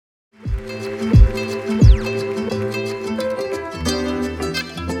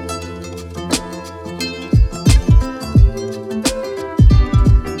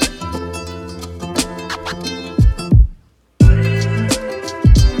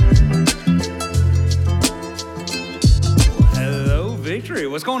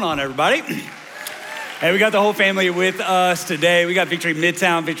What's going on, everybody? Hey, we got the whole family with us today. We got Victory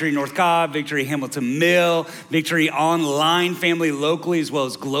Midtown, Victory North Cobb, Victory Hamilton Mill, Victory Online family locally as well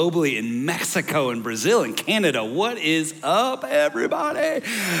as globally in Mexico and Brazil and Canada. What is up, everybody?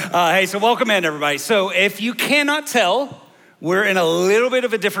 Hey, so welcome in, everybody. So if you cannot tell, we're in a little bit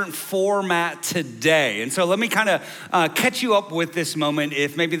of a different format today. And so let me kind of catch you up with this moment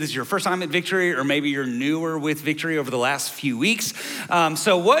if maybe this is your first time at Victory or maybe you're newer with Victory over the last few weeks.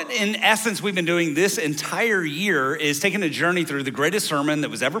 So what in essence we've been doing this entire year is taking a journey through the greatest sermon that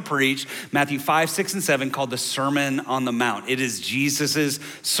was ever preached, Matthew 5, 6, and 7, called the Sermon on the Mount. It is Jesus's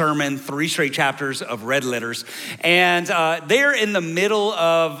sermon, 3 straight chapters of red letters. And there in the middle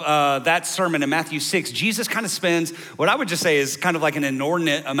of that sermon in Matthew 6, Jesus kind of spends what I would just say is kind of like an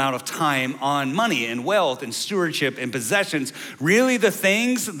inordinate amount of time on money and wealth and stewardship and possessions, really the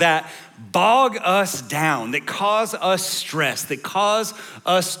things that bog us down, that cause us stress, that cause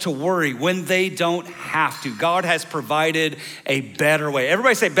us to worry when they don't have to. God has provided a better way.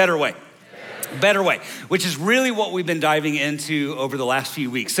 Everybody say better way. Better way, which is really what we've been diving into over the last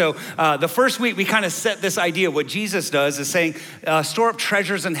few weeks. So the first week, we kind of set this idea. What Jesus does is saying, store up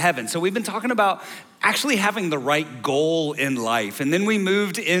treasures in heaven. So we've been talking about actually having the right goal in life. And then we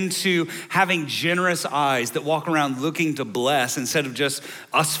moved into having generous eyes that walk around looking to bless instead of just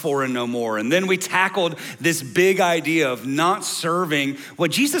us for and no more. And then we tackled this big idea of not serving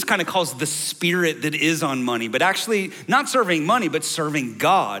what Jesus kind of calls the spirit that is on money, but actually not serving money, but serving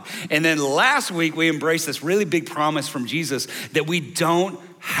God. And then last week, we embraced this really big promise from Jesus that we don't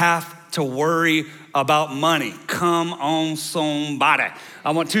have to worry about money. Come on, somebody.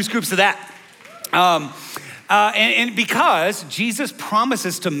 I want 2 scoops of that. And because Jesus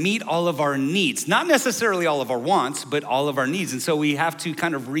promises to meet all of our needs, not necessarily all of our wants, but all of our needs. And so we have to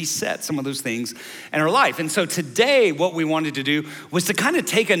kind of reset some of those things in our life. And so today, what we wanted to do was to kind of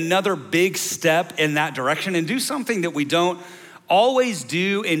take another big step in that direction and do something that we don't always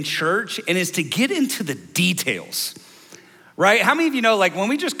do in church, and is to get into the details. Right? How many of you know, like when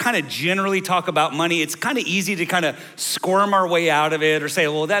we just kind of generally talk about money, it's kind of easy to kind of squirm our way out of it or say,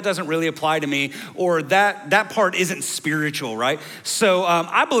 well, that doesn't really apply to me, or that part isn't spiritual, right? So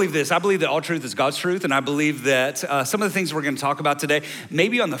I believe this. I believe that all truth is God's truth, and I believe that some of the things we're going to talk about today,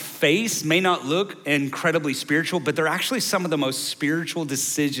 maybe on the face may not look incredibly spiritual, but they're actually some of the most spiritual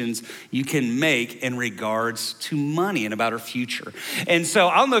decisions you can make in regards to money and about our future. And so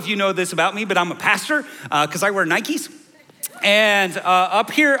I don't know if you know this about me, but I'm a pastor because I wear Nikes. And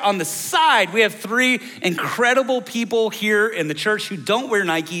up here on the side, we have 3 incredible people here in the church who don't wear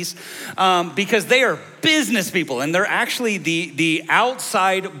Nikes because they are business people, and they're actually the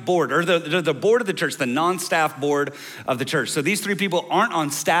outside board, or the board of the church, the non-staff board of the church. So these 3 people aren't on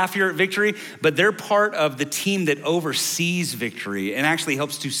staff here at Victory, but they're part of the team that oversees Victory and actually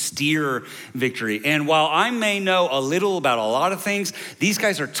helps to steer Victory. And while I may know a little about a lot of things, these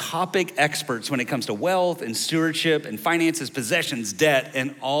guys are topic experts when it comes to wealth and stewardship and finances, possessions, debt,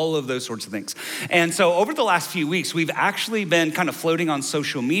 and all of those sorts of things. And so over the last few weeks, we've actually been kind of floating on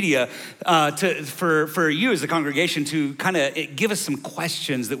social media for you as the congregation to kind of give us some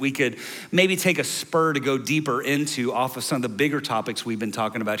questions that we could maybe take a spur to go deeper into off of some of the bigger topics we've been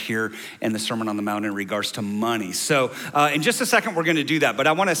talking about here in the Sermon on the Mount in regards to money. So in just a second, we're going to do that, but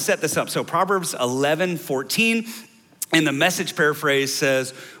I want to set this up. So Proverbs 11:14 in the Message paraphrase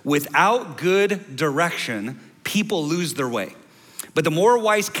says, without good direction, people lose their way. But the more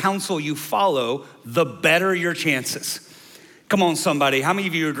wise counsel you follow, the better your chances. Come on, somebody. How many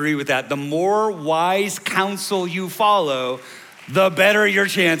of you agree with that? The more wise counsel you follow, the better your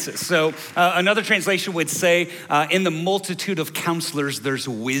chances. So another translation would say, in the multitude of counselors, there's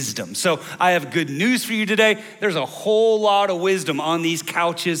wisdom. So I have good news for you today. There's a whole lot of wisdom on these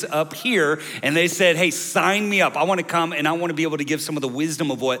couches up here. And they said, hey, sign me up. I want to come and I want to be able to give some of the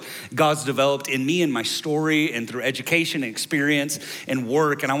wisdom of what God's developed in me and my story and through education and experience and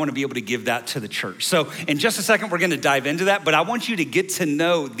work. And I want to be able to give that to the church. So in just a second, we're going to dive into that. But I want you to get to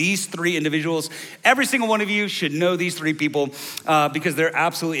know these 3 individuals. Every single one of you should know these 3 people. Because they're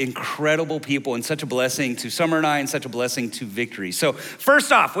absolutely incredible people and such a blessing to Summer and I and such a blessing to Victory. So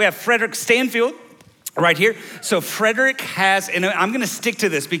first off, we have Frederick Stanfield right here. So Frederick has, and I'm gonna stick to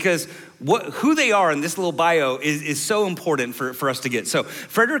this because who they are in this little bio is so important for us to get. So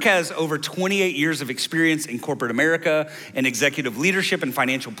Frederick has over 28 years of experience in corporate America and executive leadership and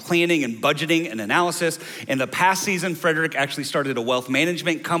financial planning and budgeting and analysis. In the past season, Frederick actually started a wealth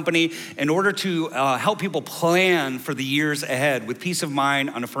management company in order to help people plan for the years ahead with peace of mind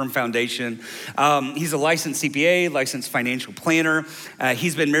on a firm foundation. He's a licensed CPA, licensed financial planner.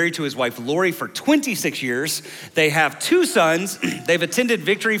 He's been married to his wife, Lori, for 26 years. They have 2 sons. They've attended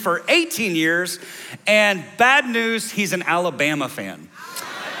Victory for 18 years. And bad news, he's an Alabama fan.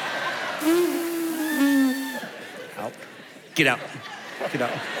 Out. Get out. Get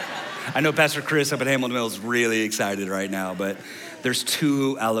out. I know Pastor Chris up at Hamilton Mill is really excited right now, but there's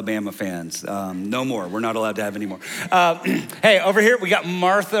 2 Alabama fans. No more. We're not allowed to have any more. Hey, over here, we got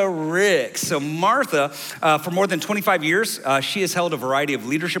Martha Ricks. So Martha, for more than 25 years, she has held a variety of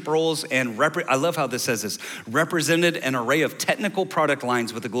leadership roles and I love how this says this, represented an array of technical product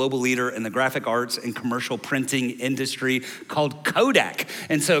lines with a global leader in the graphic arts and commercial printing industry called Kodak.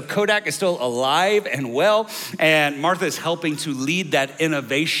 And so Kodak is still alive and well, and Martha is helping to lead that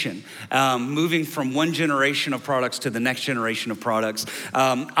innovation, moving from one generation of products to the next generation of products.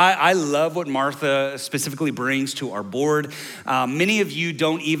 I love what Martha specifically brings to our board. Many of you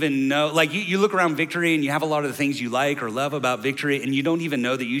don't even know, like you look around Victory and you have a lot of the things you like or love about Victory, and you don't even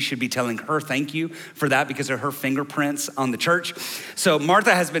know that you should be telling her thank you for that because of her fingerprints on the church. So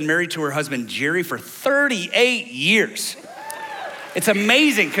Martha has been married to her husband, Jerry, for 38 years. It's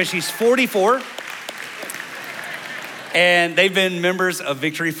amazing because she's 44. And they've been members of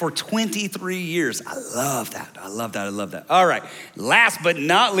Victory for 23 years. I love that. I love that. I love that. All right. Last but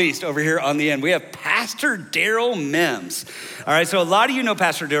not least, over here on the end, we have Pastor Daryl Mims. All right. So a lot of you know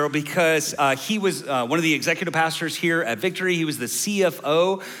Pastor Daryl because he was one of the executive pastors here at Victory. He was the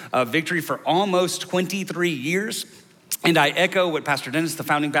CFO of Victory for almost 23 years. And I echo what Pastor Dennis, the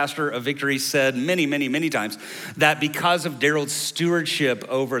founding pastor of Victory, said many, many, many times, that because of Daryl's stewardship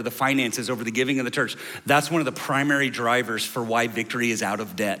over the finances, over the giving of the church, that's one of the primary drivers for why Victory is out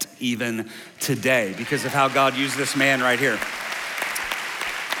of debt even today, because of how God used this man right here.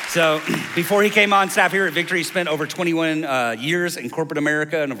 So before he came on staff here at Victory, he spent over 21 years in corporate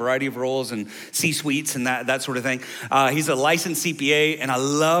America in a variety of roles and C-suites and that sort of thing. He's a licensed CPA, and I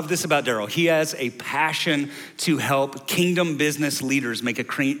love this about Daryl. He has a passion to help kingdom business leaders make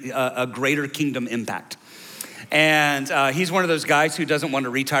a greater kingdom impact. And he's one of those guys who doesn't want to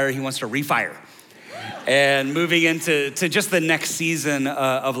retire, he wants to refire. And moving into just the next season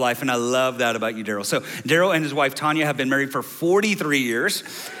of life. And I love that about you, Daryl. So Daryl and his wife, Tanya, have been married for 43 years,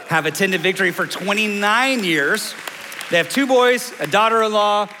 have attended Victory for 29 years. They have 2 boys, a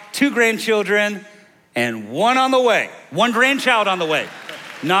daughter-in-law, 2 grandchildren, and one grandchild on the way,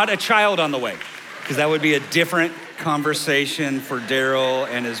 not a child on the way, because that would be a different conversation for Daryl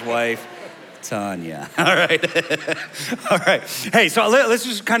and his wife, Tanya. All right. All right. Hey, so let's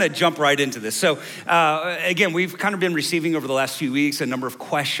just kind of jump right into this. So again, we've kind of been receiving over the last few weeks a number of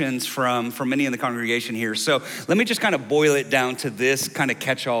questions from many in the congregation here. So let me just kind of boil it down to this kind of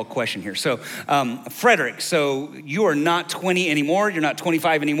catch-all question here. So Frederick, so you are not 20 anymore. You're not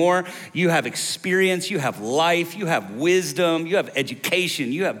 25 anymore. You have experience. You have life. You have wisdom. You have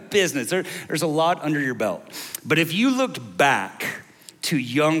education. You have business. There's a lot under your belt. But if you looked back to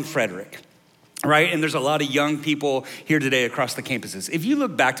young Frederick, right? And there's a lot of young people here today across the campuses. If you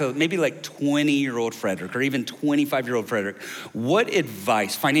look back to maybe like 20-year-old Frederick or even 25-year-old Frederick, what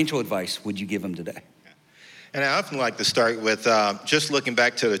advice, financial advice, would you give him today? And I often like to start with just looking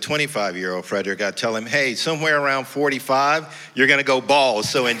back to the 25-year-old Frederick. I tell him, hey, somewhere around 45, you're going to go balls,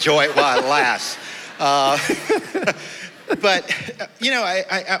 so enjoy it while it lasts. But, you know,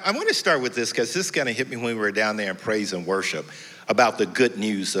 I want to start with this because this kind of hit me when we were down there in praise and worship about the good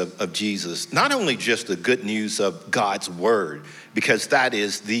news of Jesus. Not only just the good news of God's word, because that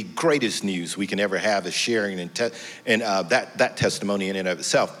is the greatest news we can ever have, is sharing and that testimony in and of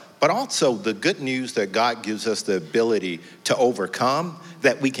itself, but also the good news that God gives us the ability to overcome,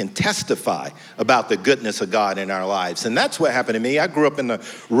 that we can testify about the goodness of God in our lives. And that's what happened to me. I grew up in the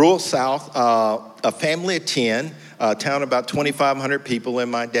rural South, a family of 10, a town about 2,500 people, and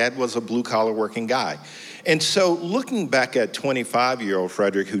my dad was a blue-collar working guy. And so looking back at 25-year-old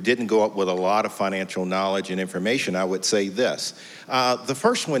Frederick, who didn't grow up with a lot of financial knowledge and information, I would say this. The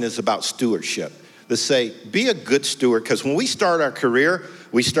first one is about stewardship. To say, be a good steward, because when we start our career,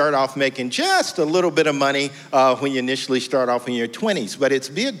 we start off making just a little bit of money when you initially start off in your 20s. But it's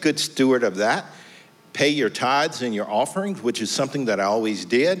be a good steward of that. Pay your tithes and your offerings, which is something that I always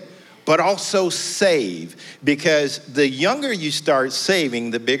did. but also save, because the younger you start saving,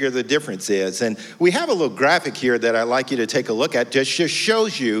 the bigger the difference is. And we have a little graphic here that I'd like you to take a look at. Just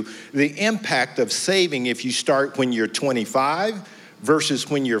shows you the impact of saving if you start when you're 25 versus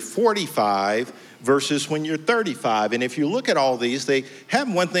when you're 45 versus when you're 35. And if you look at all these, they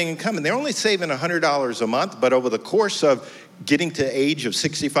have one thing in common. They're only saving $100 a month, but over the course of getting to age of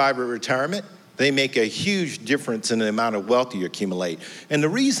 65 or retirement, they make a huge difference in the amount of wealth you accumulate. And the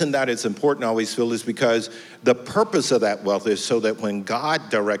reason that it's important, I always feel, is because the purpose of that wealth is so that when God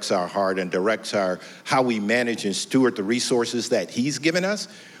directs our heart and directs how we manage and steward the resources that he's given us,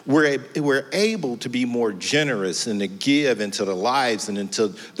 we're able to be more generous and to give into the lives and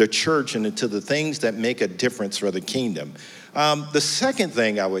into the church and into the things that make a difference for the kingdom. The second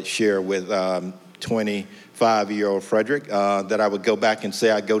thing I would share with 25-year-old Frederick, that I would go back and say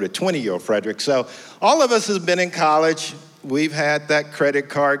I go to 20-year-old Frederick. So all of us have been in college. We've had that credit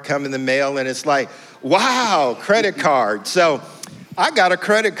card come in the mail, and it's like, wow, credit card. So I got a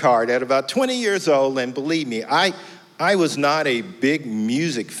credit card at about 20 years old, and believe me, I was not a big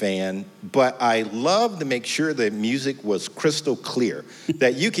music fan, but I loved to make sure that music was crystal clear,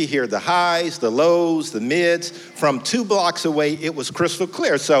 that you could hear the highs, the lows, the mids. From 2 blocks away, it was crystal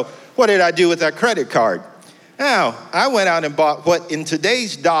clear. So what did I do with that credit card? Now, I went out and bought what in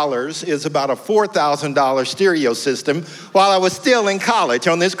today's dollars is about a $4,000 stereo system while I was still in college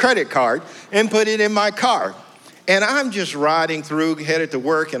on this credit card and put it in my car. And I'm just riding through, headed to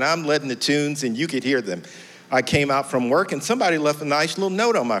work, and I'm letting the tunes, and you could hear them. I came out from work, and somebody left a nice little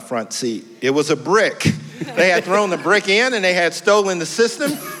note on my front seat. It was a brick. They had thrown the brick in, and they had stolen the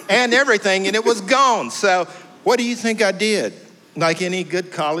system and everything, and it was gone. So what do you think I did? Like any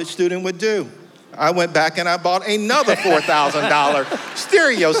good college student would do. I went back and I bought another $4,000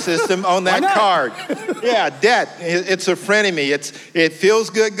 stereo system on that card. Yeah, debt. It's a frenemy. It feels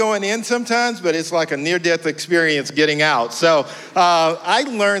good going in sometimes, but it's like a near-death experience getting out. So I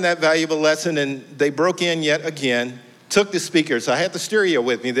learned that valuable lesson, and they broke in yet again, took the speakers. I had the stereo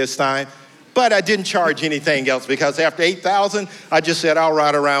with me this time, but I didn't charge anything else because after $8,000, I just said I'll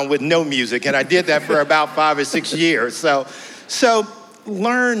ride around with no music, and I did that for about 5 or 6 years. So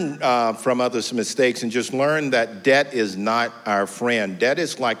learn from others' mistakes and just learn that debt is not our friend. Debt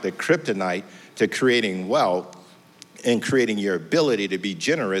is like the kryptonite to creating wealth and creating your ability to be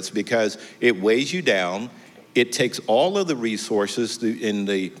generous, because it weighs you down. It takes all of the resources, and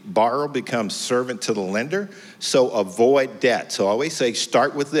the borrower becomes servant to the lender. So avoid debt. So I always say,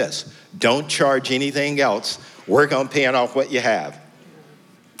 start with this. Don't charge anything else. Work on paying off what you have.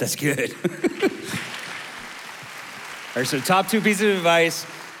 That's good. All right, so top 2 pieces of advice,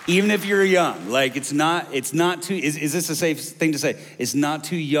 even if you're young, like it's not too, is this a safe thing to say? It's not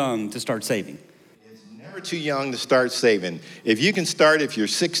too young to start saving. It's never too young to start saving. If you can start, if you're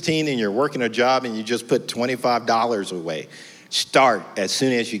 16 and you're working a job and you just put $25 away, start as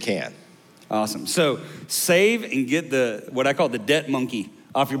soon as you can. Awesome. So save and get what I call the debt monkey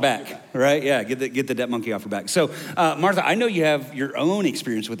off your back, right? Yeah, get the debt monkey off your back. So, Martha, I know you have your own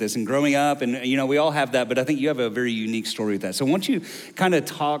experience with this and growing up, and we all have that, but I think you have a very unique story with that. So why don't you kind of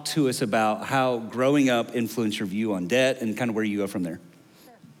talk to us about how growing up influenced your view on debt and kind of where you go from there?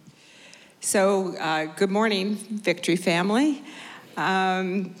 So, good morning, Victory family.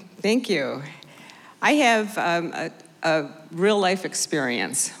 Thank you. I have a real life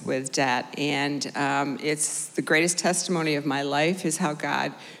experience with debt, and it's the greatest testimony of my life is how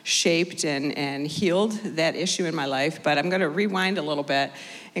God shaped and healed that issue in my life. But I'm going to rewind a little bit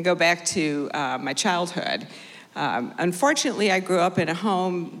and go back to my childhood. Unfortunately, I grew up in a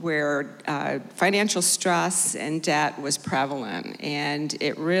home where financial stress and debt was prevalent, and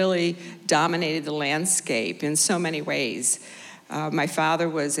it really dominated the landscape in so many ways. My father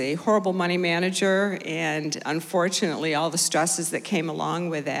was a horrible money manager, and unfortunately, all the stresses that came along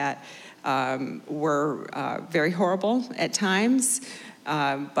with that were very horrible at times.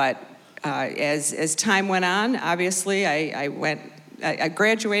 But as time went on, obviously, I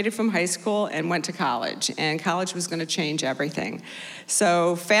graduated from high school and went to college, and college was going to change everything.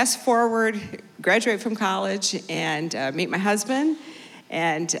 So fast forward, graduate from college, and meet my husband.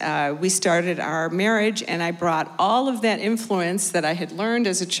 And we started our marriage, and I brought all of that influence that I had learned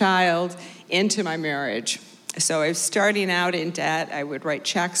as a child into my marriage. So I was starting out in debt. I would write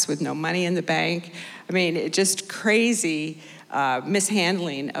checks with no money in the bank. I mean, just crazy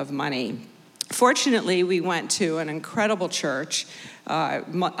mishandling of money. Fortunately, we went to an incredible church, a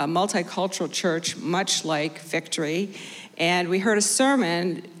multicultural church, much like Victory, and we heard a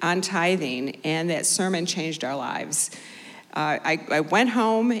sermon on tithing, and that sermon changed our lives. I went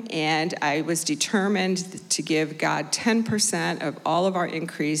home and I was determined to give God 10% of all of our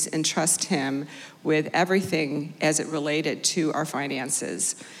increase and trust him with everything as it related to our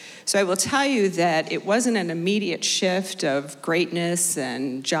finances. So I will tell you that it wasn't an immediate shift of greatness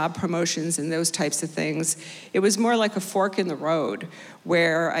and job promotions and those types of things. It was more like a fork in the road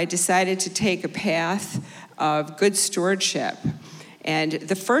where I decided to take a path of good stewardship. And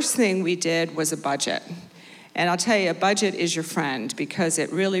the first thing we did was a budget. And I'll tell you, a budget is your friend because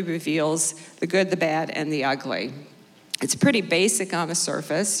it really reveals the good, the bad, and the ugly. It's pretty basic on the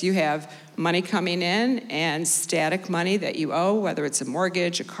surface. You have money coming in and static money that you owe, whether it's a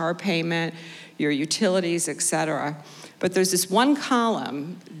mortgage, a car payment, your utilities, etc. But there's this one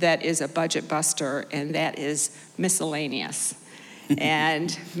column that is a budget buster, and that is miscellaneous.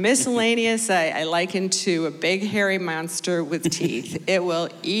 And miscellaneous, I liken to a big hairy monster with teeth. It will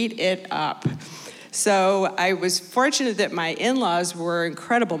eat it up. So I was fortunate that my in-laws were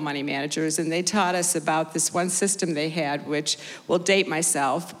incredible money managers, and they taught us about this one system they had, which will date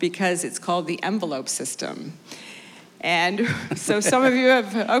myself because it's called the envelope system. And so some of you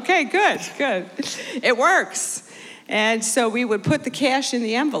have, okay, good. It works. And so we would put the cash in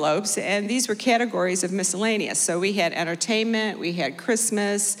the envelopes, and these were categories of miscellaneous. So we had entertainment, we had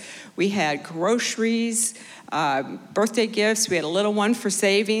Christmas, we had groceries, birthday gifts, we had a little one for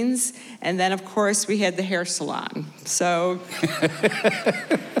savings, and then, of course, we had the hair salon. So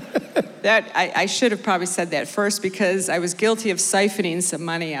that I should have probably said that first because I was guilty of siphoning some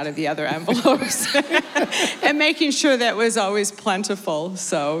money out of the other envelopes and making sure that was always plentiful.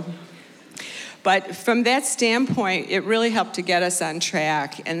 But from that standpoint, it really helped to get us on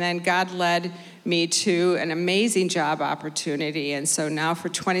track. And then God led me to an amazing job opportunity. And so now for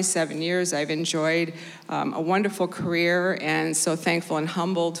 27 years, I've enjoyed a wonderful career and so thankful and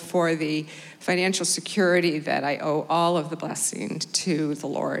humbled for the financial security that I owe all of the blessing to the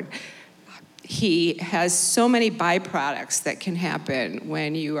Lord. He has so many byproducts that can happen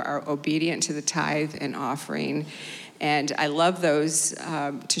when you are obedient to the tithe and offering. And I love those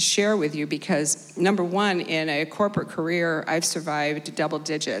to share with you because, number one, in a corporate career, I've survived double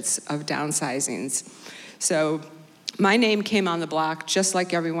digits of downsizings. So my name came on the block just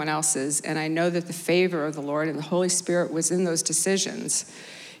like everyone else's, and I know that the favor of the Lord and the Holy Spirit was in those decisions.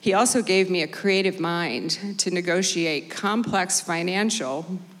 He also gave me a creative mind to negotiate complex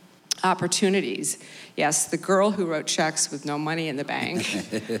financial opportunities. Yes, the girl who wrote checks with no money in the bank,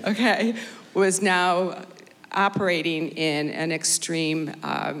 okay, was now operating in an extreme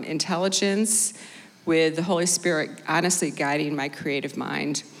intelligence with the Holy Spirit honestly guiding my creative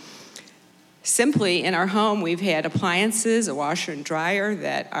mind. Simply, in our home, we've had appliances, a washer and dryer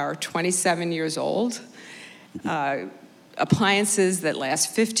that are 27 years old, appliances that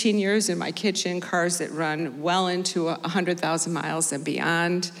last 15 years in my kitchen, cars that run well into 100,000 miles and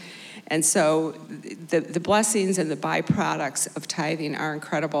beyond. And so the blessings and the byproducts of tithing are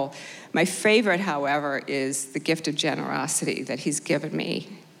incredible. My favorite, however, is the gift of generosity that he's given me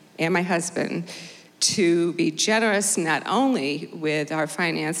and my husband to be generous not only with our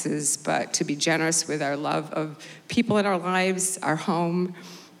finances, but to be generous with our love of people in our lives, our home,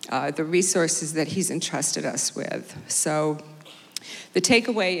 the resources that he's entrusted us with. So the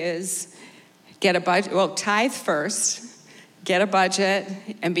takeaway is get a budget, well, tithe first, get a budget,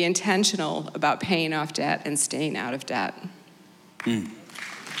 and be intentional about paying off debt and staying out of debt. That's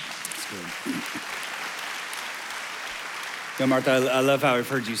good. Yeah, Martha, I love how I've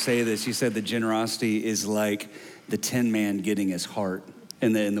heard you say this. You said the generosity is like the Tin Man getting his heart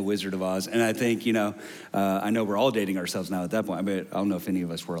in the Wizard of Oz. And I think, I know we're all dating ourselves now at that point. I mean, I don't know if any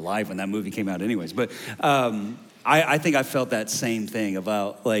of us were alive when that movie came out anyways, but I think I felt that same thing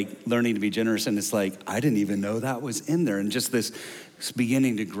about like learning to be generous, and it's like I didn't even know that was in there, and just this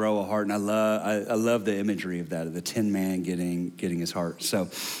beginning to grow a heart. And I love the imagery of that, of the Tin Man getting his heart. So,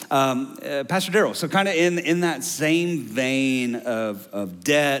 Pastor Darrell, so kind of in that same vein of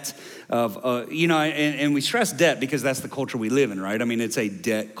debt, and we stress debt because that's the culture we live in, right? I mean, it's a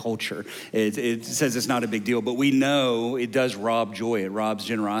debt culture. It says it's not a big deal, but we know it does rob joy. It robs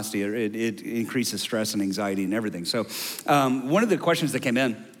generosity. It increases stress and anxiety and everything. So one of the questions that came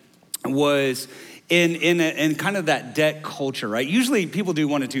in was in kind of that debt culture, right? Usually people do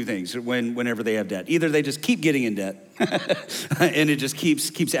one of two things whenever they have debt. Either they just keep getting in debt and it just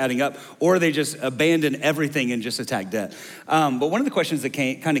keeps adding up, or they just abandon everything and just attack debt. But one of the questions that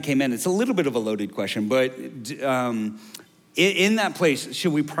came in, it's a little bit of a loaded question, but in that place,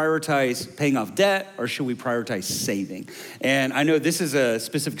 should we prioritize paying off debt or should we prioritize saving? And I know this is a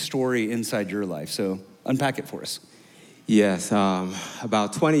specific story inside your life, so unpack it for us. Yes,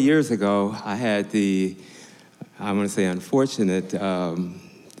 about 20 years ago, I had the I'm going to say unfortunate,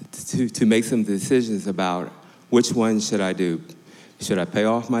 to make some decisions about which one should I do. Should I pay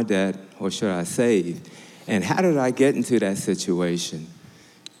off my debt or should I save? And how did I get into that situation?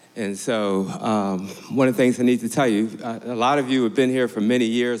 And so one of the things I need to tell you, a lot of you have been here for many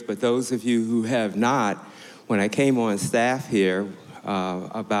years, but those of you who have not, when I came on staff here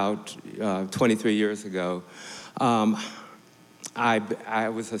about 23 years ago, I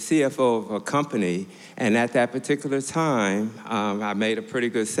was a CFO of a company, and at that particular time, I made a pretty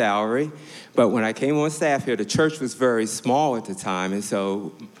good salary. But when I came on staff here, the church was very small at the time, and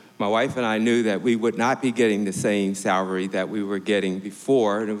so my wife and I knew that we would not be getting the same salary that we were getting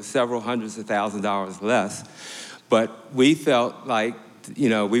before, and it was several hundreds of $1,000s less. But we felt like,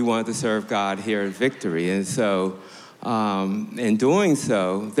 we wanted to serve God here at Victory. And so in doing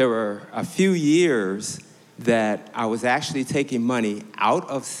so, there were a few years that I was actually taking money out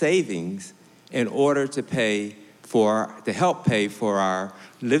of savings in order to help pay for our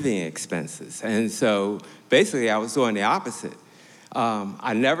living expenses. And so basically I was doing the opposite.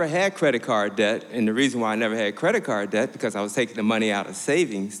 I never had credit card debt, and the reason why I never had credit card debt because I was taking the money out of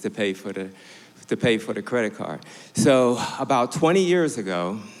savings to pay for the credit card. So about 20 years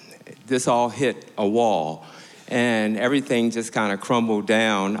ago, this all hit a wall, and everything just kind of crumbled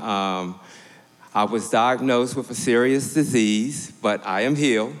down. I was diagnosed with a serious disease, but I am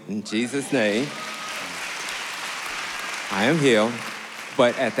healed in Jesus' name. I am healed.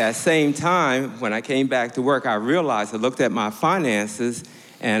 But at that same time, when I came back to work, I realized, I looked at my finances,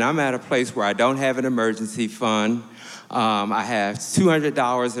 and I'm at a place where I don't have an emergency fund. I have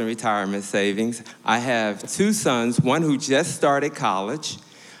 $200 in retirement savings. I have 2 sons, one who just started college,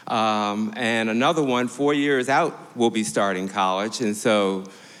 and another one 4 years out will be starting college. And so,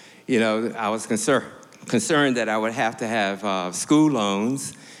 I was concerned that I would have to have school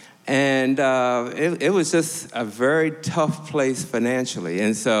loans. And it was just a very tough place financially.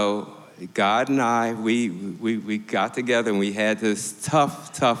 And so God and I, we got together and we had this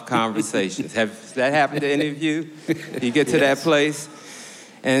tough conversations. Has that happened to any of you? You get to that place?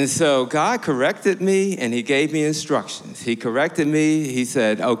 And so God corrected me and he gave me instructions. He corrected me. He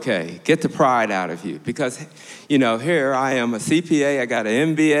said, okay, get the pride out of you. Because, here I am a CPA, I got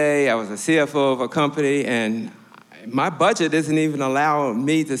an MBA, I was a CFO of a company, and my budget isn't even allowing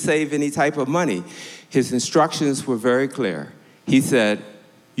me to save any type of money. His instructions were very clear. He said,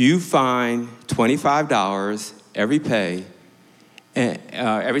 you find $25 every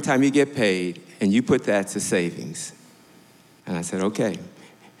time you get paid, and you put that to savings. And I said, okay.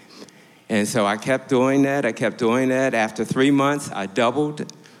 And so I kept doing that. After 3 months, I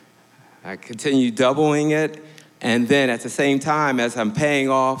doubled. I continued doubling it. And then at the same time, as I'm paying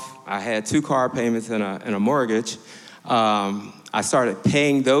off, I had 2 car payments and a mortgage. I started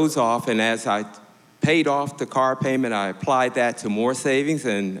paying those off, and as I paid off the car payment, I applied that to more savings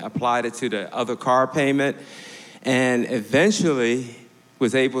and applied it to the other car payment, and eventually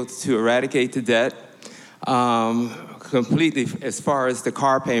was able to eradicate the debt completely as far as the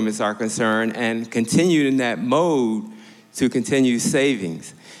car payments are concerned, and continued in that mode to continue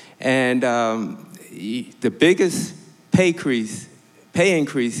savings. And the biggest pay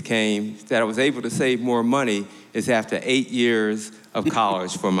increase came that I was able to save more money is after 8 years of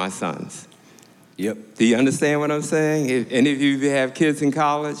college for my sons. Yep. Do you understand what I'm saying? If any of you have kids in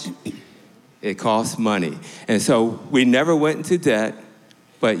college, it costs money. And so we never went into debt,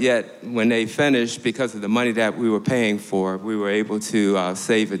 but yet when they finished, because of the money that we were paying for, we were able to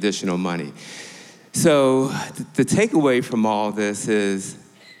save additional money. So the takeaway from all this is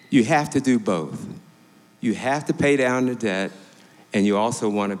you have to do both. You have to pay down the debt, and you also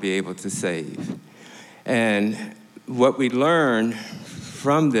want to be able to save. And what we learned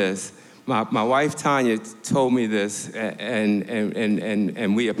from this, my wife Tanya told me this,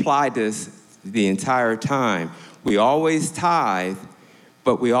 and we applied this the entire time. We always tithe,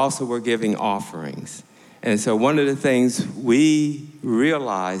 but we also were giving offerings. And so one of the things we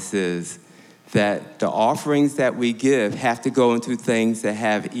realized is that the offerings that we give have to go into things that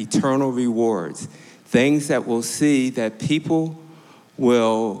have eternal rewards, things that will see that people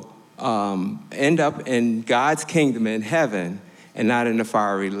will end up in God's kingdom in heaven and not in the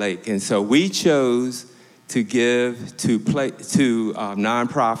fiery lake. And so we chose to give to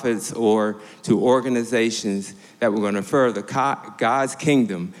nonprofits or to organizations that were going to further God's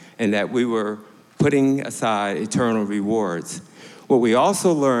kingdom, and that we were putting aside eternal rewards. What we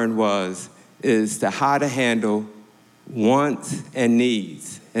also learned is how to handle wants and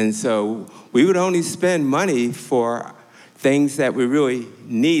needs. And so we would only spend money for things that we really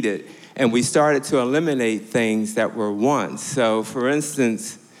needed, and we started to eliminate things that were wants. So for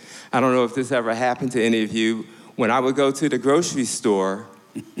instance, I don't know if this ever happened to any of you, when I would go to the grocery store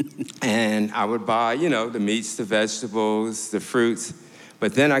and I would buy, the meats, the vegetables, the fruits,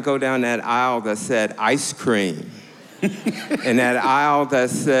 but then I go down that aisle that said ice cream and that aisle that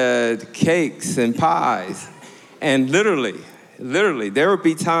said cakes and pies. And literally, there would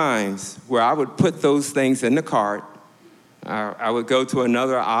be times where I would put those things in the cart. I would go to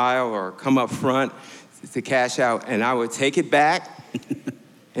another aisle or come up front to cash out, and I would take it back,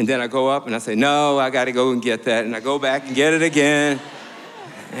 and then I go up and I say, no, I got to go and get that, and I go back and get it again.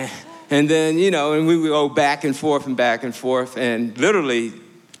 And then, and we would go back and forth, and literally,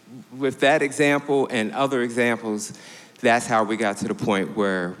 with that example and other examples, that's how we got to the point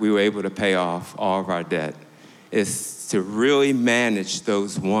where we were able to pay off all of our debt, is to really manage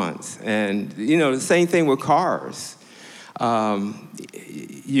those wants. And, the same thing with cars.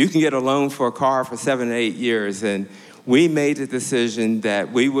 You can get a loan for a car for 7 to 8 years, and we made the decision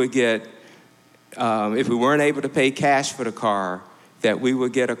that we would get, if we weren't able to pay cash for the car, that we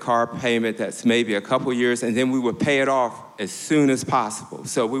would get a car payment that's maybe a couple years, and then we would pay it off as soon as possible.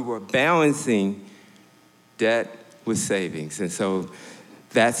 So we were balancing debt with savings, and so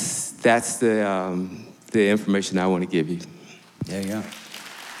that's the information I want to give you. Yeah.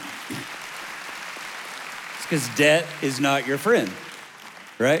 It's because debt is not your friend.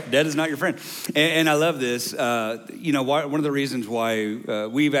 Right? Debt is not your friend. And I love this. One of the reasons why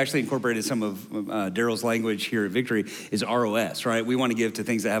we've actually incorporated some of Daryl's language here at Victory is ROS, right? We want to give to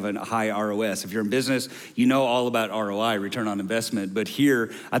things that have a high ROS. If you're in business, you know all about ROI, return on investment. But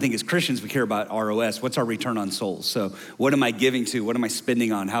here, I think as Christians, we care about ROS. What's our return on souls? So what am I giving to? What am I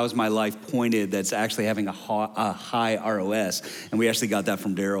spending on? How is my life pointed that's actually having a high ROS? And we actually got that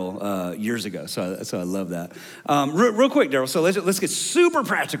from Daryl years ago. So I love that. Real quick, Daryl. So let's get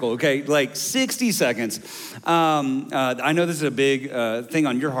super practical, okay? Like 60 seconds. I know this is a big thing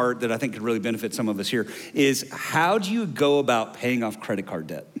on your heart that I think could really benefit some of us here, is how do you go about paying off credit card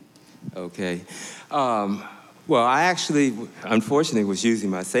debt? Okay. Well, I actually, unfortunately, was using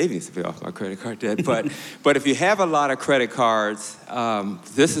my savings to pay off my credit card debt. But if you have a lot of credit cards,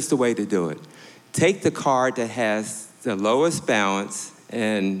 this is the way to do it. Take the card that has the lowest balance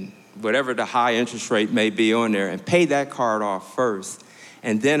and whatever the high interest rate may be on there, and pay that card off first,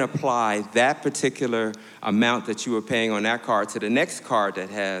 and then apply that particular amount that you were paying on that card to the next card that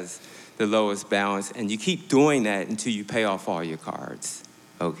has the lowest balance, and you keep doing that until you pay off all your cards,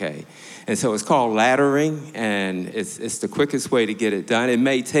 okay? And so it's called laddering, and it's the quickest way to get it done. It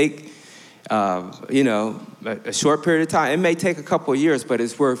may take, a short period of time. It may take a couple of years, but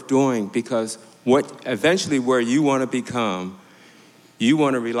it's worth doing, because eventually where you want to become, you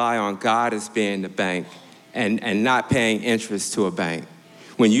want to rely on God as being the bank and not paying interest to a bank.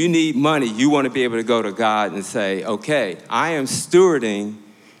 When you need money, you want to be able to go to God and say, okay, I am stewarding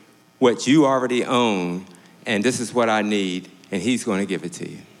what you already own, and this is what I need, and he's going to give it to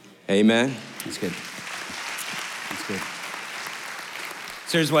you. Amen? That's good. That's good.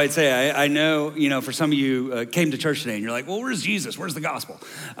 So here's what I'd say. I know, for some of you came to church today, and you're like, well, where's Jesus? Where's the gospel?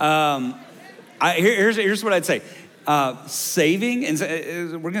 Here's what I'd say. Saving, and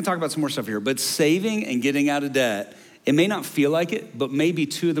we're going to talk about some more stuff here, but saving and getting out of debt, it may not feel like it, but maybe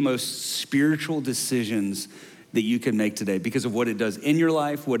two of the most spiritual decisions that you can make today because of what it does in your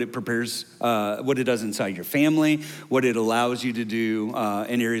life, what it prepares, what it does inside your family, what it allows you to do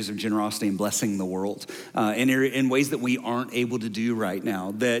in areas of generosity and blessing the world, in ways that we aren't able to do right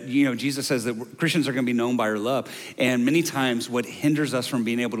now. That, Jesus says that Christians are going to be known by our love. And many times what hinders us from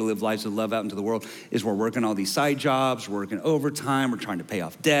being able to live lives of love out into the world is we're working all these side jobs, we're working overtime, we're trying to pay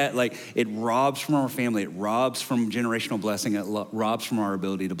off debt. Like, it robs from our family, it robs from generational blessing, it robs from our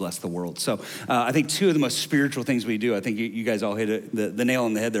ability to bless the world. So I think two of the most spiritual things we do, I think you guys all hit it, the nail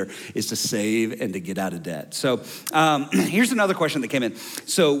on the head there, is to save and to get out of debt. So here's another question that came in.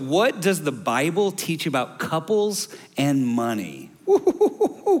 So what does the Bible teach about couples and money?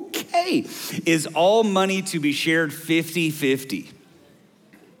 Okay. Is all money to be shared 50-50?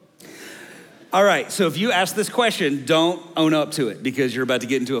 All right, so if you ask this question, don't own up to it, because you're about to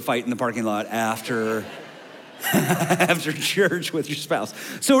get into a fight in the parking lot after church with your spouse.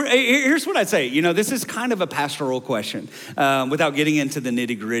 So here's what I'd say. This is kind of a pastoral question without getting into the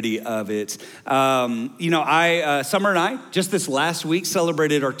nitty gritty of it. Summer and I, just this last week,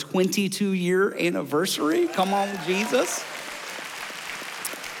 celebrated our 22-year anniversary. Come on, Jesus.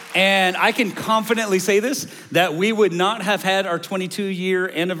 And I can confidently say this, that we would not have had our 22-year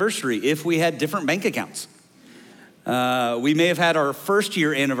anniversary if we had different bank accounts. We may have had our first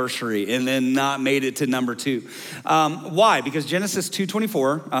year anniversary and then not made it to number 2. Why? Because Genesis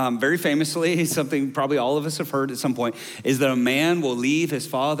 2:24, very famously, something probably all of us have heard at some point, is that a man will leave his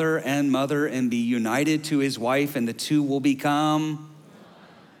father and mother and be united to his wife, and the two will become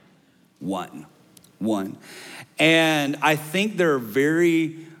one. And I think there are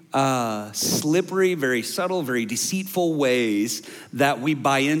very slippery, very subtle, very deceitful ways that we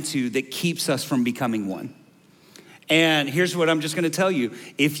buy into that keeps us from becoming one. And here's what I'm just gonna tell you.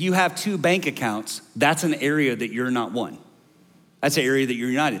 If you have 2 bank accounts, that's an area that you're not one. That's an area that you're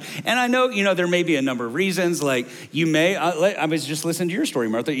united. And I know, there may be a number of reasons, like you may, I was just listening to your story,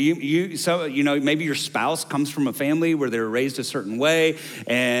 Martha. Maybe your spouse comes from a family where they were raised a certain way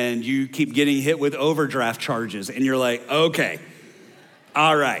and you keep getting hit with overdraft charges. And you're like, okay,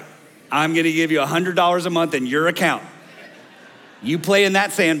 all right, I'm gonna give you $100 a month in your account. You play in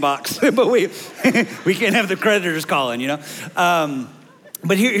that sandbox, but we can't have the creditors calling,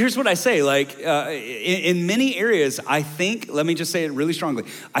 But here's what I say, in many areas, I think, let me just say it really strongly,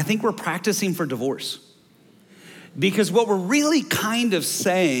 I think we're practicing for divorce. Because what we're really kind of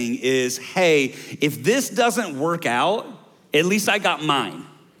saying is, hey, if this doesn't work out, at least I got mine.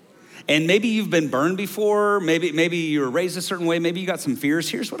 And maybe you've been burned before, maybe you were raised a certain way, maybe you got some fears.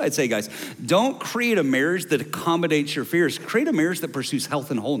 Here's what I'd say, guys. Don't create a marriage that accommodates your fears. Create a marriage that pursues health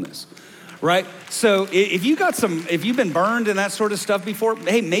and wholeness, right? So if you've been burned and that sort of stuff before,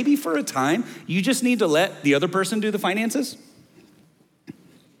 hey, maybe for a time, you just need to let the other person do the finances,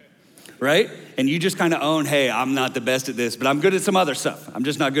 right? And you just kind of own, hey, I'm not the best at this, but I'm good at some other stuff. I'm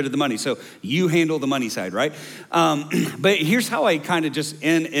just not good at the money. So you handle the money side, right? But here's how I kind of just,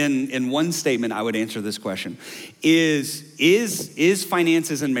 in one statement, I would answer this question. Is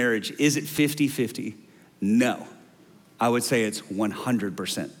finances in marriage, is it 50-50? No. I would say it's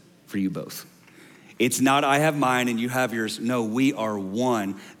 100% for you both. It's not I have mine and you have yours. No, we are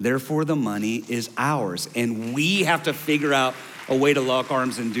one. Therefore, the money is ours. And we have to figure out a way to lock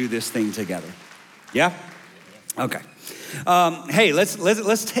arms and do this thing together. Yeah? Okay. Hey,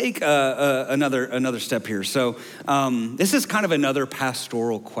 let's take another step here. So this is kind of another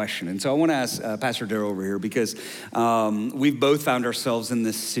pastoral question. And so I want to ask Pastor Darrell over here because we've both found ourselves in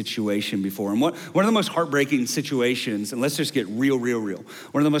this situation before. And one of the most heartbreaking situations, and let's just get real.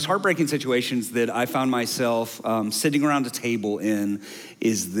 One of the most heartbreaking situations that I found myself sitting around a table in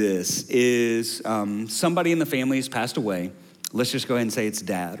is somebody in the family has passed away. Let's just go ahead and say it's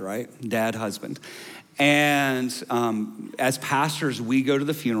dad, right? Dad, husband. And as pastors, we go to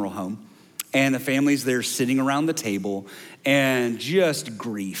the funeral home and the family's there sitting around the table and just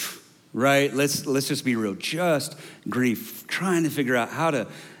grief, right? Let's just be real, just grief, trying to figure out how to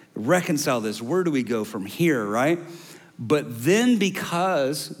reconcile this. Where do we go from here, right? But then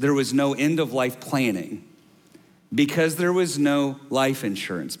because there was no end of life planning, because there was no life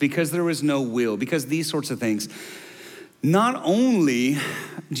insurance, because there was no will, because these sorts of things, not only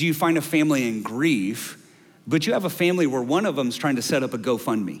do you find a family in grief, but you have a family where one of them is trying to set up a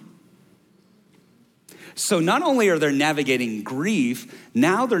GoFundMe. So not only are they navigating grief,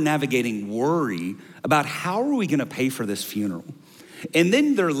 now they're navigating worry about how are we gonna pay for this funeral? And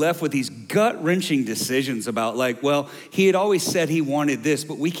then they're left with these gut-wrenching decisions about he had always said he wanted this,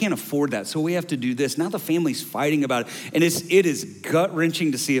 but we can't afford that, so we have to do this. Now the family's fighting about it. And it is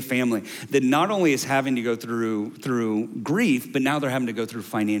gut-wrenching to see a family that not only is having to go through grief, but now they're having to go through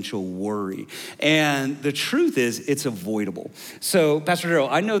financial worry. And the truth is, it's avoidable. So, Pastor Darrell,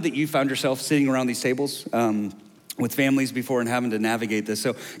 I know that you found yourself sitting around these tables with families before and having to navigate this.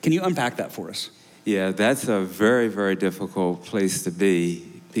 So can you unpack that for us? Yeah, that's a very, very difficult place to be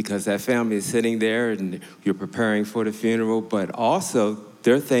because that family is sitting there and you're preparing for the funeral, but also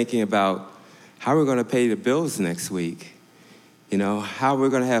they're thinking about how we're going to pay the bills next week, how we're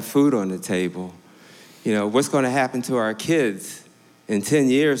going to have food on the table, what's going to happen to our kids in 10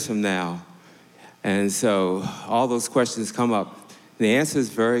 years from now. And so all those questions come up. The answer is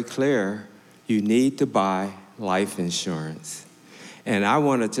very clear. You need to buy life insurance. And I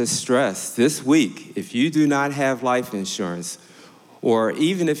want to just stress this week, if you do not have life insurance, or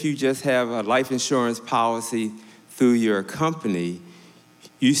even if you just have a life insurance policy through your company,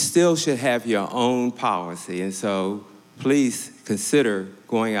 you still should have your own policy. And so please consider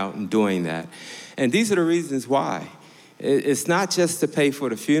going out and doing that. And these are the reasons why. It's not just to pay for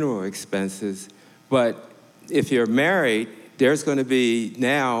the funeral expenses, but if you're married, there's going to be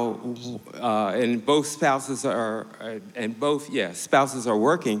now, and both spouses are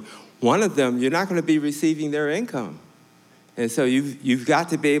working. One of them, you're not going to be receiving their income, and so you've got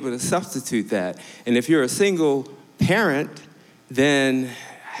to be able to substitute that. And if you're a single parent, then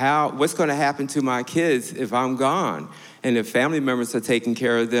what's going to happen to my kids if I'm gone? And if family members are taking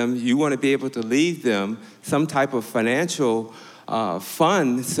care of them, you want to be able to leave them some type of financial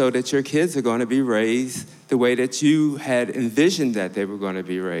fund so that your kids are going to be raised the way that you had envisioned that they were going to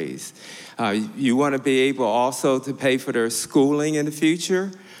be raised. You want to be able also to pay for their schooling in the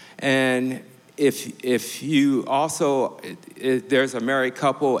future. And if you also, if there's a married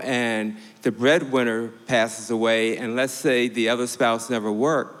couple and the breadwinner passes away, and let's say the other spouse never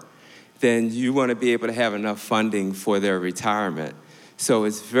worked, then you want to be able to have enough funding for their retirement. So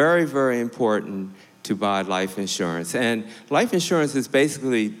it's very, very important to buy life insurance. And life insurance is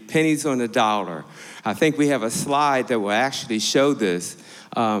basically pennies on the dollar. I think we have a slide that will actually show this.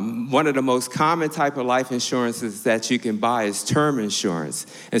 One of the most common type of life insurances that you can buy is term insurance.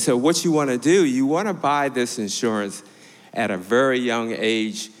 And so what you want to do, you want to buy this insurance at a very young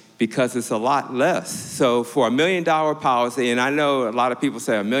age because it's a lot less. So for $1 million policy, and I know a lot of people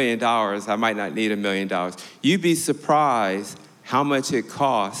say $1 million, I might not need $1 million. You'd be surprised how much it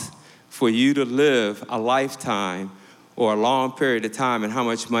costs for you to live a lifetime or a long period of time and how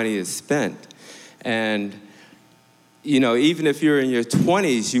much money is spent. And, you know, even if you're in your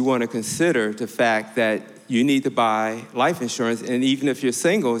 20s, you want to consider the fact that you need to buy life insurance. And even if you're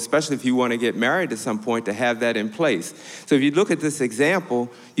single, especially if you want to get married at some point, to have that in place. So if you look at this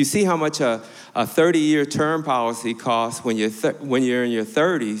example, you see how much a 30-year term policy costs when you're in your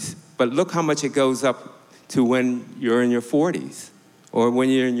 30s, but look how much it goes up to when you're in your 40s or when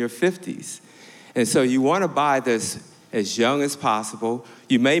you're in your 50s. And so you want to buy this as young as possible.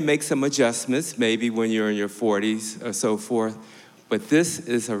 You may make some adjustments, maybe when you're in your 40s or so forth, but this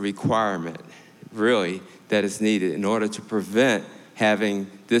is a requirement, really, that is needed in order to prevent having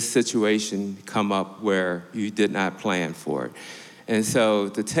this situation come up where you did not plan for it. And so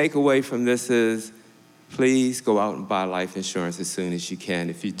the takeaway from this is, please go out and buy life insurance as soon as you can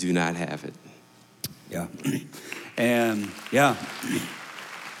if you do not have it. Yeah. And yeah,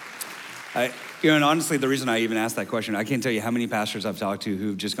 and honestly, the reason I even asked that question, I can't tell you how many pastors I've talked to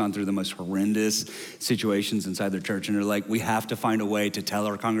who've just gone through the most horrendous situations inside their church, and they're like, we have to find a way to tell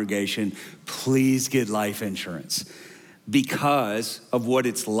our congregation, please get life insurance, because of what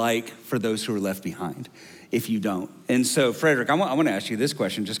it's like for those who are left behind if you don't. And so, Frederick, I want to ask you this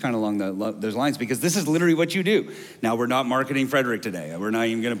question, just kind of along those lines, because this is literally what you do. Now, we're not marketing Frederick today. We're not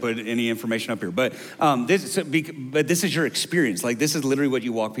even going to put any information up here. But this is your experience. Like, this is literally what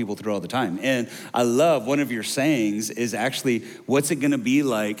you walk people through all the time. And I love one of your sayings is actually, what's it going to be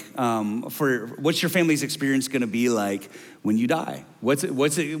like what's your family's experience going to be like when you die? What's it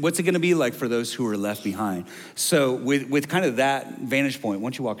going to be like for those who are left behind? So with kind of that vantage point, why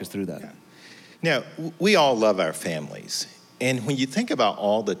don't you walk us through that? Yeah. Now, we all love our families. And when you think about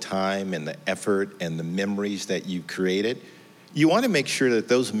all the time and the effort and the memories that you created, you want to make sure that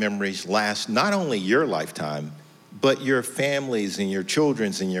those memories last not only your lifetime, but your family's and your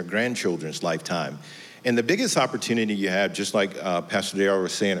children's and your grandchildren's lifetime. And the biggest opportunity you have, just like Pastor Darrell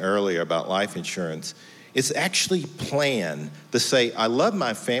was saying earlier about life insurance, is actually plan to say, I love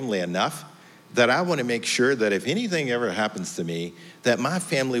my family enough that I want to make sure that if anything ever happens to me, that my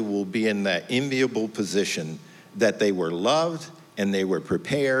family will be in that enviable position that they were loved and they were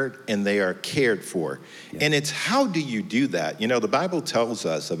prepared and they are cared for. Yeah. And it's how do you do that? You know, the Bible tells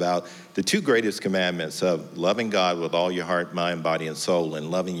us about the two greatest commandments of loving God with all your heart, mind, body, and soul, and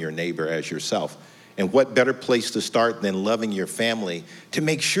loving your neighbor as yourself. And what better place to start than loving your family to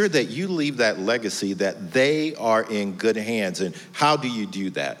make sure that you leave that legacy, that they are in good hands. And how do you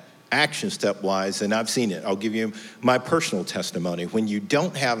do that? Action step-wise, and I've seen it. I'll give you my personal testimony. When you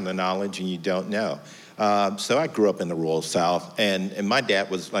don't have the knowledge and you don't know. So I grew up in the rural South, and my dad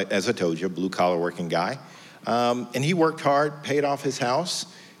was, like, as I told you, a blue-collar working guy. And he worked hard, paid off his house.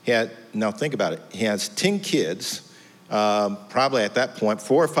 Now think about it. He has 10 kids, probably at that point,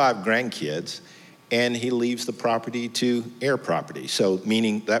 4 or 5 grandkids, and he leaves the property to heir property. So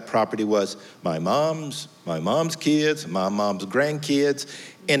meaning that property was my mom's kids, my mom's grandkids,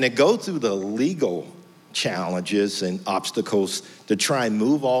 and to go through the legal challenges and obstacles to try and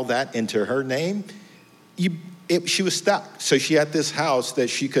move all that into her name, she was stuck. So she had this house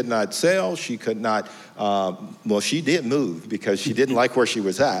that she could not sell. She could not, she did move because she didn't like where she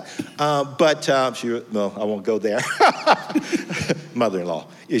was at. I won't go there. Mother-in-law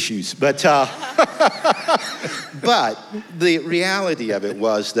issues. But the reality of it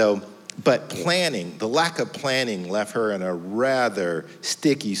was, though, but planning, the lack of planning left her in a rather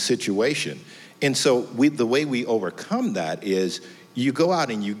sticky situation. And so the way we overcome that is You go out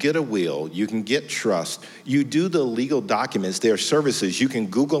and you get a will, you can get trust, you do the legal documents, there are services, you can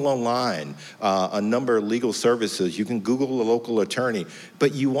Google online a number of legal services, you can Google a local attorney,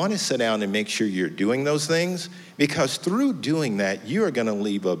 but you want to sit down and make sure you're doing those things, because through doing that, you are going to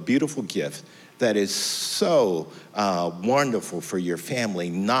leave a beautiful gift that is so wonderful for your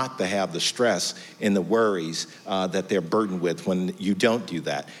family not to have the stress and the worries that they're burdened with when you don't do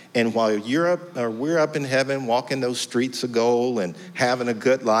that. And while we're up in heaven walking those streets of gold and having a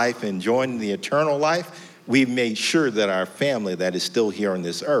good life, enjoying the eternal life, we've made sure that our family that is still here on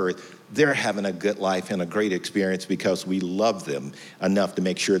this earth, they're having a good life and a great experience because we love them enough to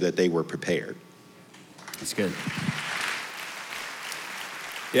make sure that they were prepared. That's good.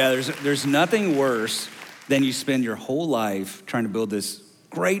 Yeah, there's nothing worse than you spend your whole life trying to build this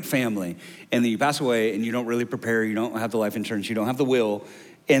great family, and then you pass away and you don't really prepare, you don't have the life insurance, you don't have the will,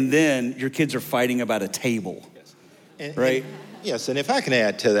 and then your kids are fighting about a table, right? Yes, and if I can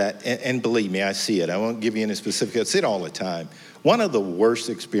add to that, and believe me, I see it. I won't give you any specifics. I see it all the time. One of the worst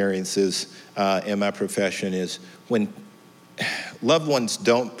experiences in my profession is when loved ones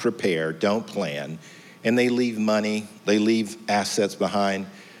don't prepare, don't plan, and they leave money, they leave assets behind.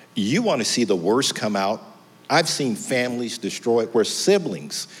 You want to see the worst come out. I've seen families destroyed where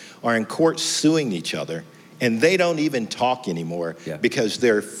siblings are in court suing each other, and they don't even talk anymore because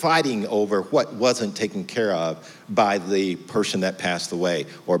they're fighting over what wasn't taken care of by the person that passed away,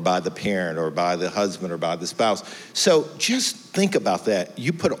 or by the parent, or by the husband, or by the spouse. So just think about that.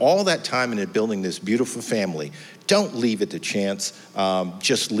 You put all that time into building this beautiful family. Don't leave it to chance,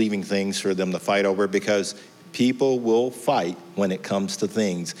 just leaving things for them to fight over, because people will fight when it comes to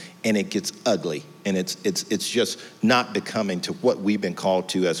things, and it gets ugly, and it's just not becoming to what we've been called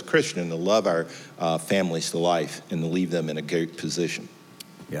to as Christians, to love our families to life and to leave them in a great position.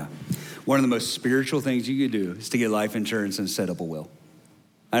 Yeah. One of the most spiritual things you could do is to get life insurance and set up a will.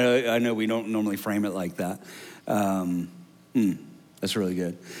 I know we don't normally frame it like that. That's really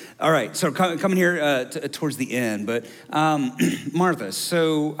good. All right, so coming here towards the end, but Martha,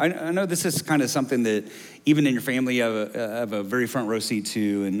 so I know this is kind of something that even in your family you have a very front row seat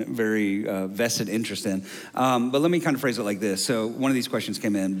to and very vested interest in. But let me kind of phrase it like this. So one of these questions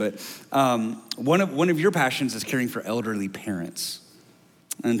came in, but one of your passions is caring for elderly parents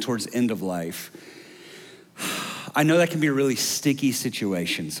and towards end of life. I know that can be a really sticky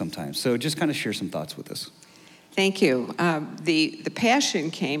situation sometimes. So just kind of share some thoughts with us. Thank you. The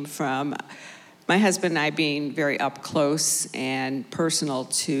passion came from my husband and I being very up close and personal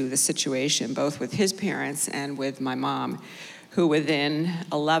to the situation, both with his parents and with my mom, who within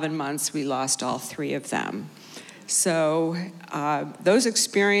 11 months, we lost all three of them. So those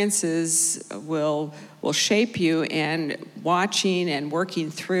experiences will shape you, and watching and working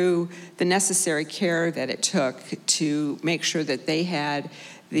through the necessary care that it took to make sure that they had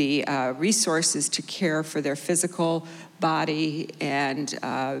the resources to care for their physical body and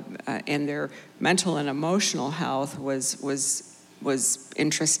their mental and emotional health was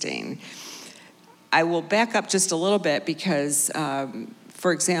interesting. I will back up just a little bit because,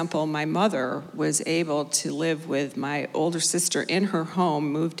 for example, my mother was able to live with my older sister in her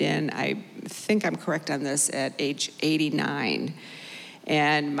home, moved in, I think I'm correct on this, at age 89.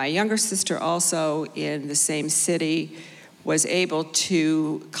 And my younger sister also in the same city was able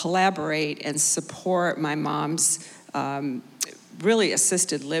to collaborate and support my mom's really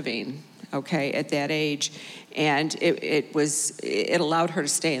assisted living, okay, at that age. And it allowed her to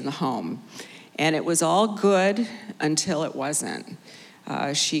stay in the home. And it was all good until it wasn't.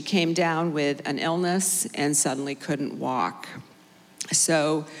 She came down with an illness and suddenly couldn't walk.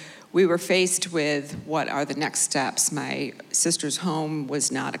 So we were faced with what are the next steps. My sister's home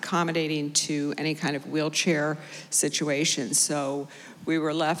was not accommodating to any kind of wheelchair situation. So we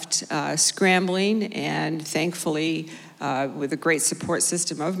were left scrambling, and thankfully, with a great support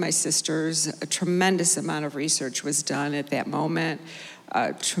system of my sisters, a tremendous amount of research was done at that moment,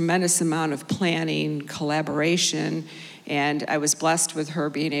 a tremendous amount of planning, collaboration, and I was blessed with her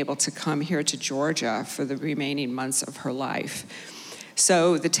being able to come here to Georgia for the remaining months of her life.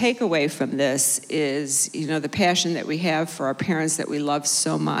 So the takeaway from this is, the passion that we have for our parents that we love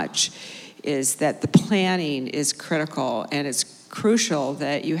so much is that the planning is critical, and it's crucial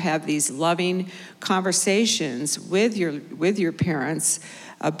that you have these loving conversations with your parents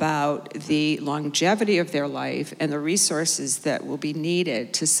about the longevity of their life and the resources that will be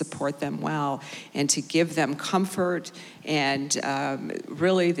needed to support them well and to give them comfort and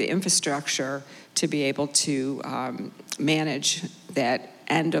really the infrastructure to be able to manage that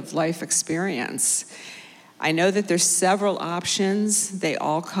end-of-life experience. I know that there's several options. They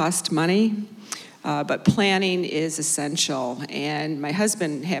all cost money. But planning is essential. And my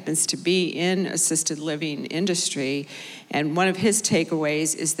husband happens to be in assisted living industry. And one of his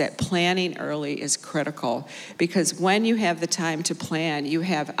takeaways is that planning early is critical, because when you have the time to plan, you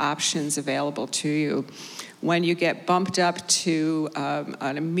have options available to you. When you get bumped up to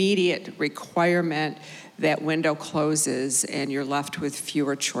an immediate requirement, that window closes and you're left with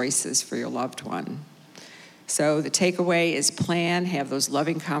fewer choices for your loved one. So the takeaway is plan, have those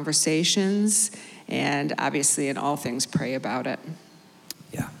loving conversations, and obviously in all things, pray about it.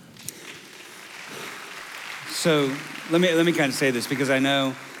 Yeah. So let me kind of say this, because I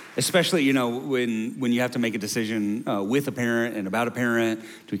know, especially, when you have to make a decision with a parent and about a parent, do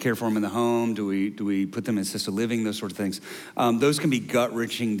we care for them in the home? Do we put them in assisted living? Those sort of things. Those can be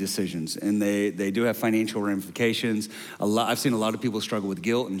gut-wrenching decisions, and they do have financial ramifications. I've seen a lot of people struggle with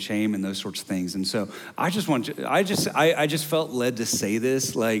guilt and shame and those sorts of things. And so I just felt led to say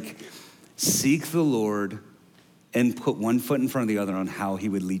this, like, seek the Lord and put one foot in front of the other on how he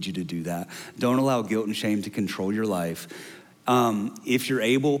would lead you to do that. Don't allow guilt and shame to control your life. If you're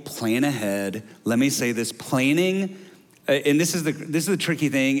able, plan ahead. Let me say this, planning, and this is the tricky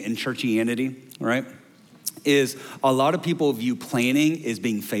thing in churchianity, right? Is a lot of people view planning as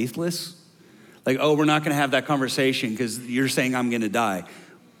being faithless. Like, oh, we're not gonna have that conversation because you're saying I'm gonna die.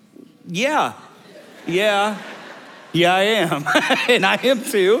 Yeah, I am. And I am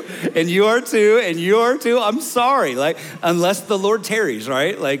too, and you are too, and you are too. I'm sorry, like, unless the Lord tarries,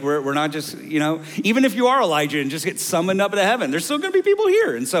 right? Like, we're not just, even if you are Elijah and just get summoned up to heaven, there's still gonna be people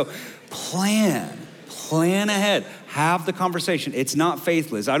here. And so plan ahead, have the conversation. It's not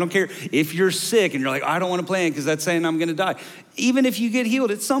faithless. I don't care if you're sick and you're like, I don't wanna plan because that's saying I'm gonna die. Even if you get healed,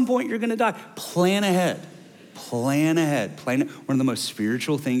 at some point you're gonna die. Plan ahead. One of the most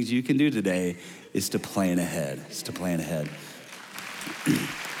spiritual things you can do today is to plan ahead.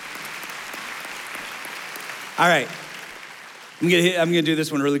 All right. I'm gonna do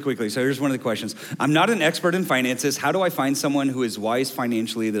this one really quickly. So here's one of the questions. I'm not an expert in finances. How do I find someone who is wise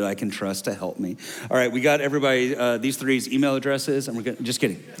financially that I can trust to help me? All right, we got everybody, these three's email addresses, and just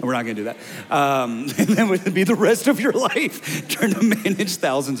kidding. We're not gonna do that. And then would be the rest of your life, trying to manage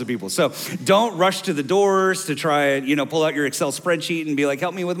thousands of people. So don't rush to the doors to try and, pull out your Excel spreadsheet and be like,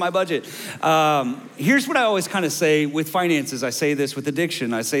 help me with my budget. Here's what I always kind of say with finances. I say this with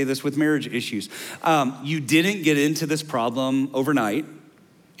addiction. I say this with marriage issues. You didn't get into this problem overnight,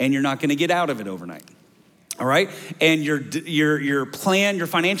 and you're not gonna get out of it overnight, all right? And your plan, your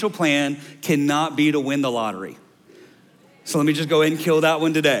financial plan cannot be to win the lottery. So let me just go ahead and kill that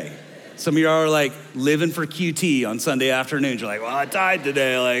one today. Some of you are like living for QT on Sunday afternoons. You're like, well, I tithe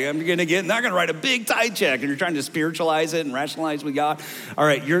today. Like, I'm not gonna write a big tithe check. And you're trying to spiritualize it and rationalize with God. All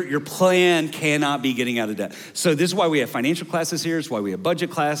right, your plan cannot be getting out of debt. So this is why we have financial classes here. It's why we have budget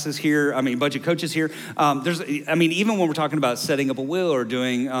classes here. Budget coaches here. Even when we're talking about setting up a will or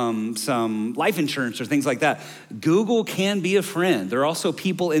doing some life insurance or things like that, Google can be a friend. There are also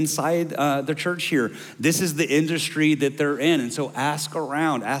people inside the church here. This is the industry that they're in. And so ask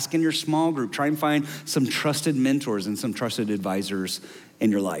around, ask in your small group, try and find some trusted mentors and some trusted advisors in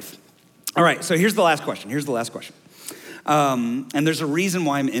your life. All right, so here's the last question. And there's a reason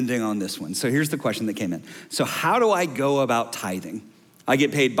why I'm ending on this one. So here's the question that came in. So how do I go about tithing? I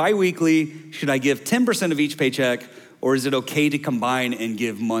get paid bi-weekly. Should I give 10% of each paycheck, or is it okay to combine and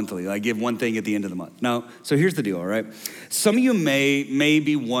give monthly? Like give one thing at the end of the month? No, so here's the deal, all right? Some of you may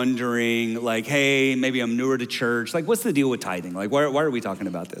be wondering, like, hey, maybe I'm newer to church. Like, what's the deal with tithing? Like, why are we talking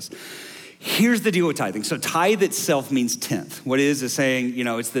about this? Here's the deal with tithing. So tithe itself means tenth. What it is saying,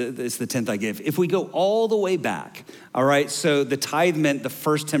 it's the tenth I give. If we go all the way back, all right, so the tithe meant the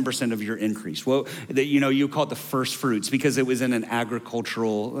first 10% of your increase. Well, you call it the first fruits because it was in an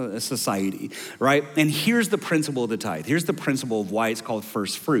agricultural society, right? And here's the principle of the tithe. Here's the principle of why it's called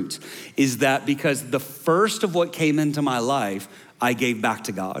first fruits, is that because the first of what came into my life, I gave back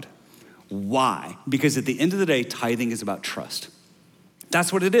to God. Why? Because at the end of the day, tithing is about trust.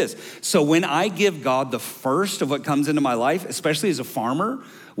 That's what it is. So when I give God the first of what comes into my life, especially as a farmer,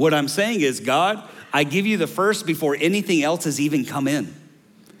 what I'm saying is, God, I give you the first before anything else has even come in.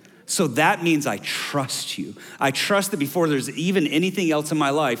 So that means I trust you. I trust that before there's even anything else in my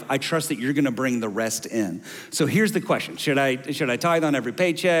life, I trust that you're gonna bring the rest in. So here's the question. Should I tithe on every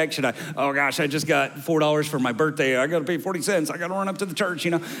paycheck? Oh gosh, I just got $4 for my birthday. I gotta pay 40 cents. I gotta run up to the church,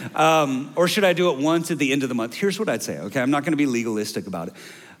 Or should I do it once at the end of the month? Here's what I'd say, okay? I'm not gonna be legalistic about it.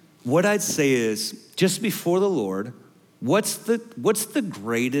 What I'd say is, just before the Lord, what's the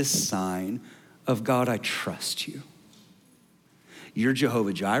greatest sign of God, I trust you? You're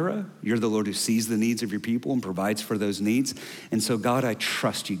Jehovah Jireh. You're the Lord who sees the needs of your people and provides for those needs. And so, God, I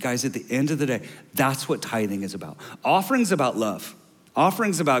trust you. Guys, at the end of the day, that's what tithing is about. Offering's about love.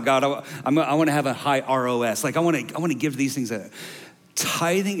 Offering's about, God, I want to have a high ROS. Like I want to give these things.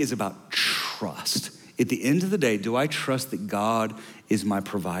 Tithing is about trust. At the end of the day, do I trust that God is my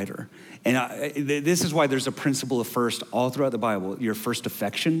provider? And this is why there's a principle of first all throughout the Bible. Your first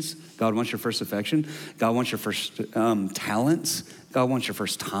affections, God wants your first affection. God wants your first talents. God wants your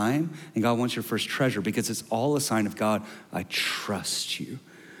first time. And God wants your first treasure, because it's all a sign of, God, I trust you.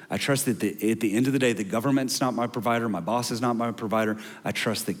 I trust that at the end of the day, the government's not my provider. My boss is not my provider. I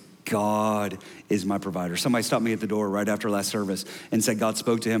trust that God is my provider. Somebody stopped me at the door right after last service and said God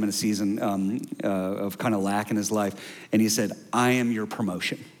spoke to him in a season of kind of lack in his life. And he said, I am your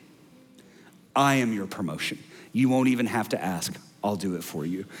promotion. I am your promotion. You won't even have to ask. I'll do it for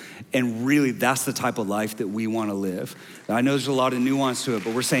you. And really, that's the type of life that we want to live. I know there's a lot of nuance to it,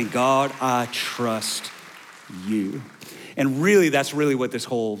 but we're saying, God, I trust you. And really, that's really what this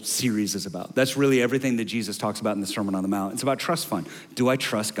whole series is about. That's really everything that Jesus talks about in the Sermon on the Mount. It's about trust fund. Do I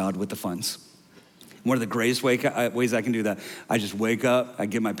trust God with the funds? One of the greatest ways I can do that, I just wake up, I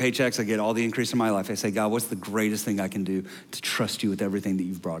get my paychecks, I get all the increase in my life. I say, God, what's the greatest thing I can do to trust you with everything that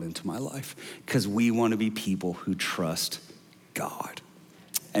you've brought into my life? Because we want to be people who trust God.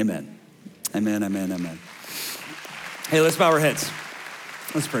 Amen. Amen, amen, amen. Hey, let's bow our heads.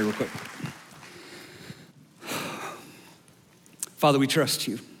 Let's pray real quick. Father, we trust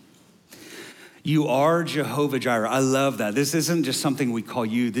you. You are Jehovah Jireh. I love that. This isn't just something we call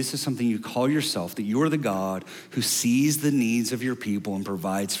you. This is something you call yourself, that you are the God who sees the needs of your people and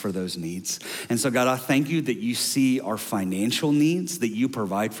provides for those needs. And so, God, I thank you that you see our financial needs, that you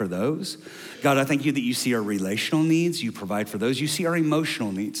provide for those. God, I thank you that you see our relational needs, you provide for those. You see our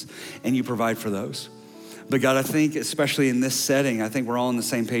emotional needs, and you provide for those. But God, I think especially in this setting, I think we're all on the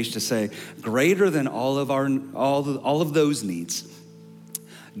same page to say, greater than all of those needs,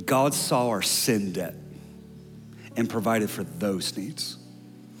 God saw our sin debt and provided for those needs.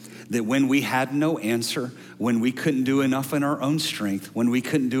 That when we had no answer, when we couldn't do enough in our own strength, when we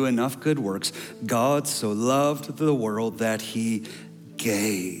couldn't do enough good works, God so loved the world that he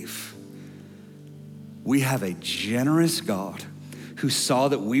gave. We have a generous God who saw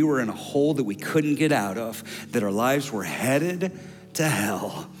that we were in a hole that we couldn't get out of, that our lives were headed to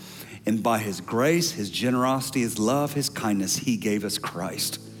hell. And by his grace, his generosity, his love, his kindness, he gave us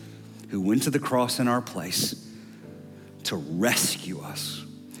Christ, who went to the cross in our place to rescue us.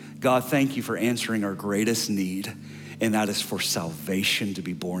 God, thank you for answering our greatest need, and that is for salvation, to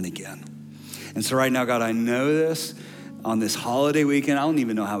be born again. And so right now, God, I know this. On this holiday weekend, I don't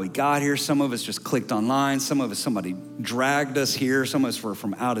even know how we got here. Some of us just clicked online. Some of us, somebody dragged us here. Some of us were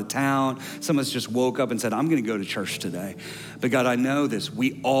from out of town. Some of us just woke up and said, I'm gonna go to church today. But God, I know this,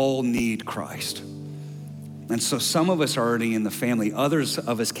 we all need Christ. And so some of us are already in the family. Others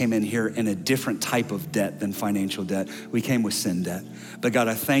of us came in here in a different type of debt than financial debt. We came with sin debt. But God,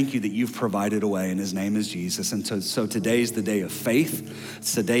 I thank you that you've provided a way, and his name is Jesus. And so today's the day of faith.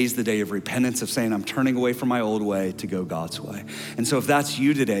 Today's the day of repentance, of saying, I'm turning away from my old way to go God's way. And so if that's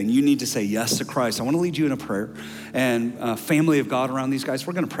you today and you need to say yes to Christ, I want to lead you in a prayer. And family of God around these guys,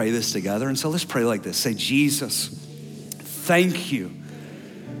 we're going to pray this together. And so let's pray like this. Say, Jesus, thank you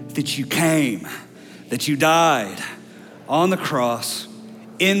that you came, that you died on the cross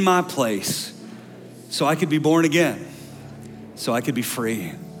in my place so I could be born again, so I could be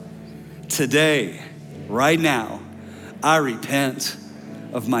free. Today, right now, I repent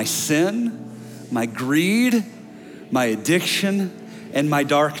of my sin, my greed, my addiction, and my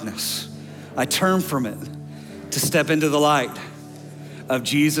darkness. I turn from it to step into the light of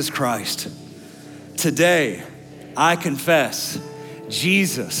Jesus Christ. Today, I confess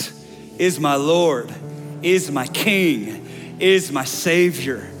Jesus is my Lord, is my King, is my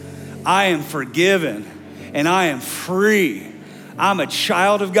Savior. I am forgiven and I am free. I'm a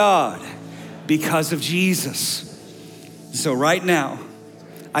child of God because of Jesus. So right now,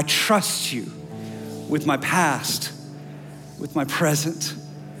 I trust you with my past, with my present,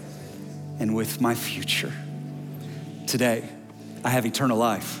 and with my future. Today, I have eternal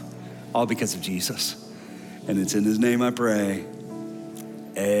life, all because of Jesus. And it's in his name I pray.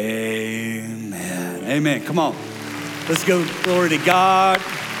 Amen. Amen. Come on. Let's go. Glory to God.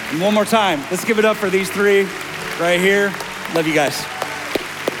 And one more time, let's give it up for these three right here. Love you guys.